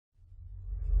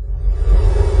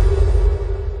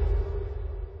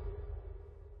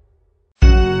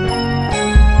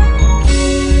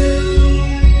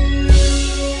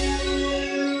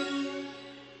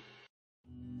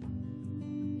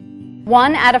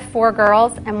1 out of 4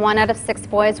 girls and 1 out of 6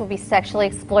 boys will be sexually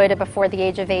exploited before the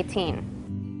age of 18.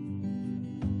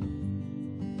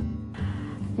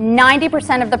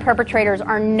 90% of the perpetrators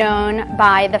are known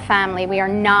by the family. We are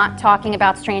not talking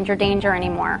about stranger danger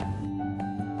anymore.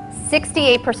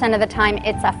 68% of the time,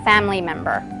 it's a family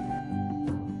member.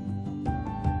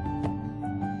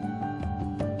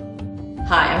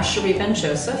 Hi, I'm Cherie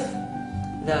Benjoseph,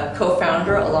 the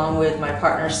co-founder, along with my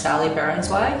partner Sally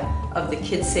Berenzweig, of the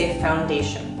KidSafe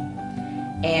Foundation.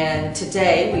 And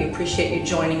today we appreciate you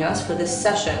joining us for this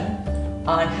session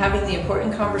on having the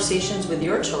important conversations with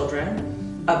your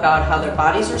children about how their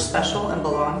bodies are special and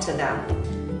belong to them.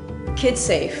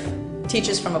 KidSafe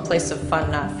teaches from a place of fun,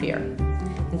 not fear.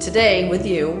 And today with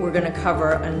you, we're going to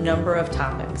cover a number of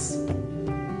topics.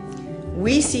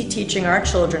 We see teaching our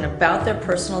children about their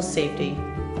personal safety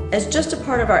as just a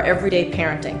part of our everyday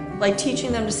parenting, like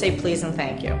teaching them to say please and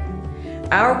thank you.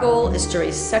 Our goal is to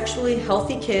raise sexually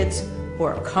healthy kids who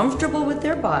are comfortable with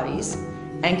their bodies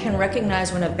and can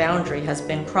recognize when a boundary has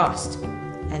been crossed,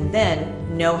 and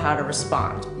then know how to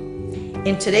respond.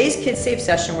 In today's KidSafe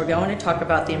session, we're going to talk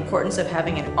about the importance of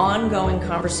having an ongoing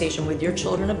conversation with your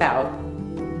children about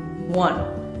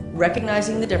 1.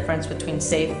 Recognizing the difference between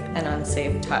safe and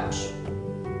unsafe touch.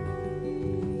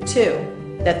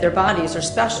 2. That their bodies are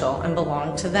special and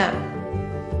belong to them.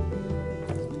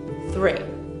 3.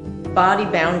 Body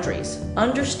boundaries,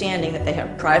 understanding that they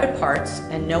have private parts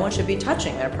and no one should be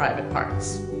touching their private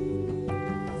parts.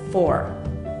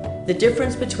 4. The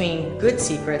difference between good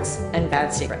secrets and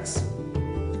bad secrets.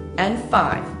 And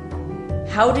 5.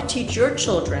 How to teach your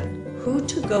children who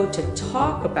to go to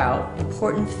talk about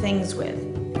important things with,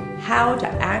 how to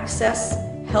access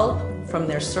help from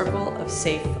their circle of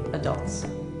safe adults.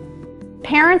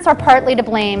 Parents are partly to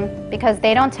blame because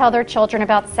they don't tell their children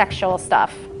about sexual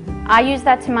stuff. I use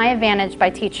that to my advantage by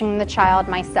teaching the child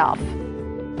myself.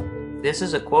 This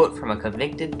is a quote from a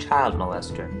convicted child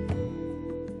molester.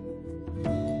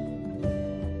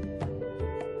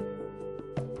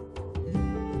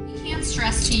 We can't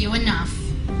stress to you enough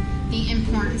the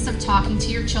importance of talking to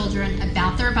your children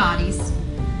about their bodies,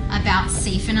 about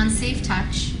safe and unsafe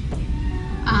touch,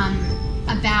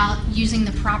 about using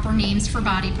the proper names for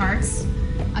body parts.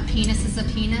 A penis is a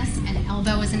penis, an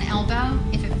elbow is an elbow.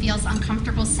 If it feels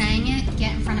uncomfortable saying it,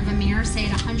 get in front of a mirror, say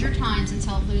it 100 times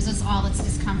until it loses all its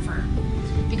discomfort.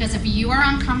 Because if you are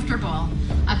uncomfortable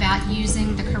about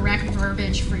using the correct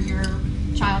verbiage for your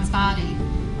child's body,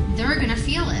 they're going to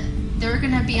feel it. They're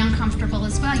going to be uncomfortable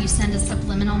as well. You send a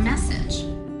subliminal message.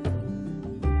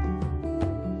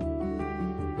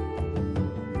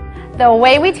 The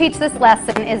way we teach this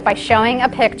lesson is by showing a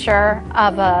picture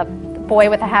of a boy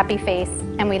with a happy face,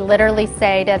 and we literally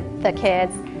say to the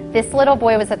kids, this little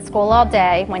boy was at school all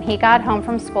day. When he got home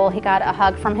from school, he got a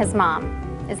hug from his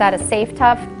mom. Is that a safe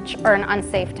touch or an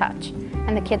unsafe touch?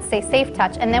 And the kids say safe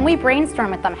touch, and then we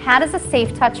brainstorm with them, how does a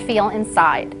safe touch feel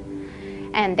inside?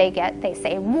 And they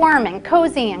say warm and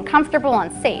cozy and comfortable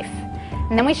and safe.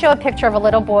 And then we show a picture of a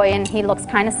little boy and he looks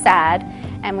kind of sad,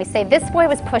 and we say this boy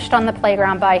was pushed on the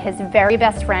playground by his very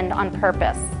best friend on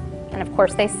purpose. And of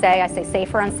course I say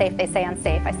safe or unsafe, they say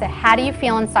unsafe. I say, how do you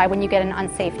feel inside when you get an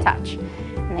unsafe touch?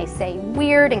 And they say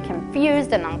weird and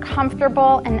confused and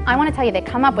uncomfortable. And I want to tell you, they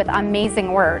come up with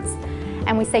amazing words.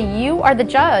 And we say, you are the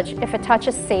judge if a touch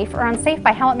is safe or unsafe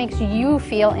by how it makes you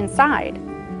feel inside.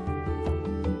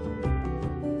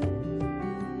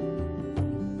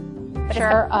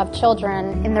 Picture of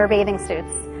children in their bathing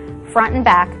suits, front and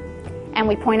back, and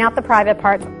we point out the private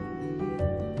parts.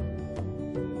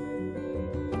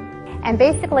 And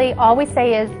basically, all we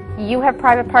say is, you have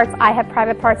private parts, I have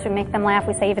private parts. We make them laugh.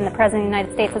 We say even the President of the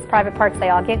United States has private parts.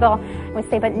 They all giggle. We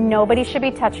say, but nobody should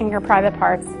be touching your private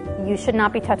parts. You should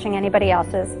not be touching anybody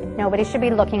else's. Nobody should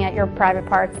be looking at your private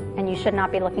parts, and you should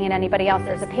not be looking at anybody else.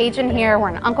 There's a page in here where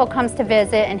an uncle comes to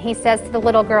visit, and he says to the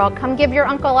little girl, come give your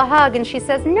uncle a hug. And she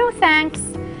says, no thanks.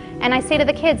 And I say to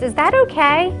the kids, is that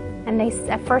okay? And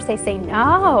at first they say,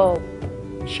 no,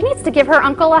 she needs to give her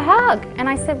uncle a hug. And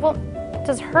I said, well,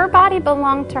 does her body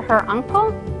belong to her uncle?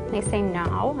 And they say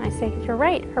no. I say, you're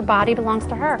right, her body belongs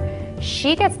to her.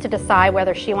 She gets to decide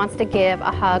whether she wants to give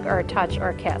a hug or a touch or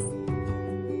a kiss.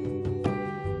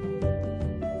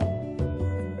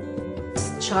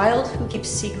 A child who keeps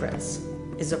secrets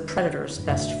is a predator's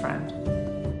best friend.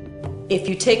 If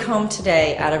you take home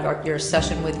today out of your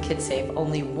session with KidSafe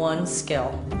only one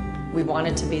skill, we want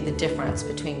it to be the difference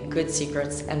between good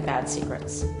secrets and bad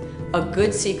secrets. A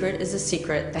good secret is a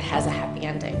secret that has a happy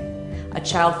ending. A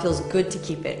child feels good to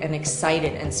keep it and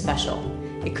excited and special.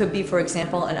 It could be, for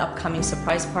example, an upcoming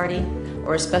surprise party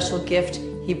or a special gift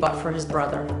he bought for his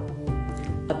brother.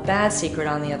 A bad secret,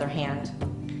 on the other hand,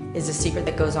 is a secret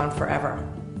that goes on forever,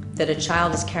 that a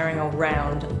child is carrying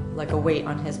around like a weight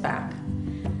on his back.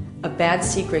 A bad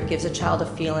secret gives a child a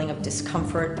feeling of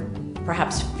discomfort,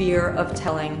 perhaps fear of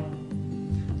telling,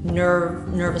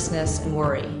 nervousness, and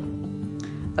worry.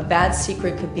 A bad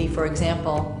secret could be, for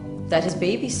example, that his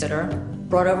babysitter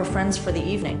brought over friends for the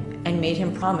evening and made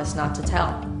him promise not to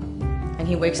tell. And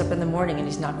he wakes up in the morning and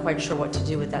he's not quite sure what to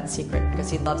do with that secret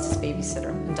because he loves his babysitter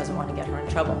and doesn't want to get her in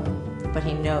trouble. But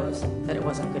he knows that it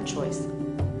wasn't a good choice.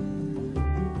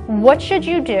 What should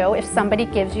you do if somebody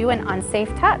gives you an unsafe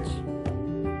touch?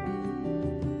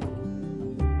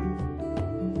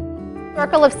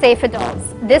 Circle of Safe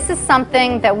Adults. This is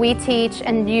something that we teach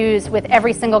and use with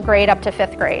every single grade up to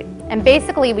 5th grade. And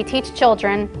basically we teach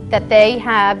children that they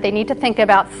need to think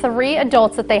about 3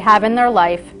 adults that they have in their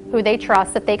life who they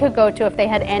trust that they could go to if they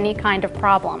had any kind of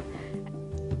problem.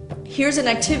 Here's an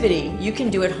activity you can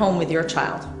do at home with your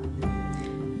child.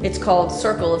 It's called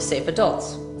Circle of Safe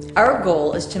Adults. Our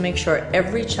goal is to make sure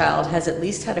every child has at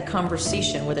least had a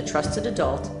conversation with a trusted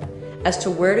adult as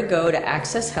to where to go to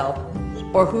access help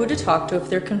or who to talk to if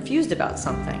they're confused about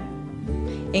something.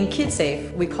 In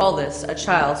KidSafe, we call this a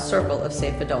child's circle of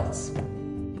safe adults.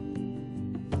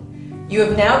 You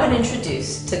have now been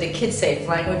introduced to the KidSafe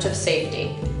language of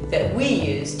safety that we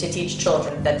use to teach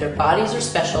children that their bodies are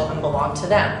special and belong to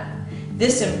them.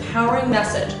 This empowering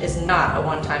message is not a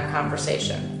one-time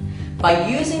conversation. By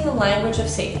using the language of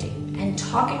safety and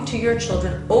talking to your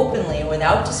children openly and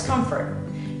without discomfort,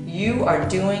 you are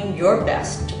doing your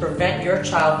best to prevent your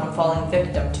child from falling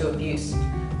victim to abuse,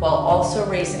 while also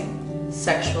raising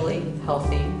sexually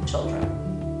healthy children.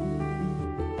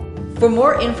 For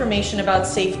more information about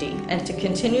safety and to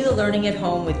continue the learning at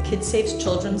home with KidSafe's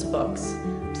children's books,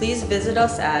 please visit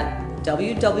us at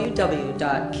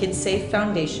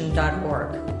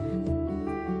www.kidsafefoundation.org.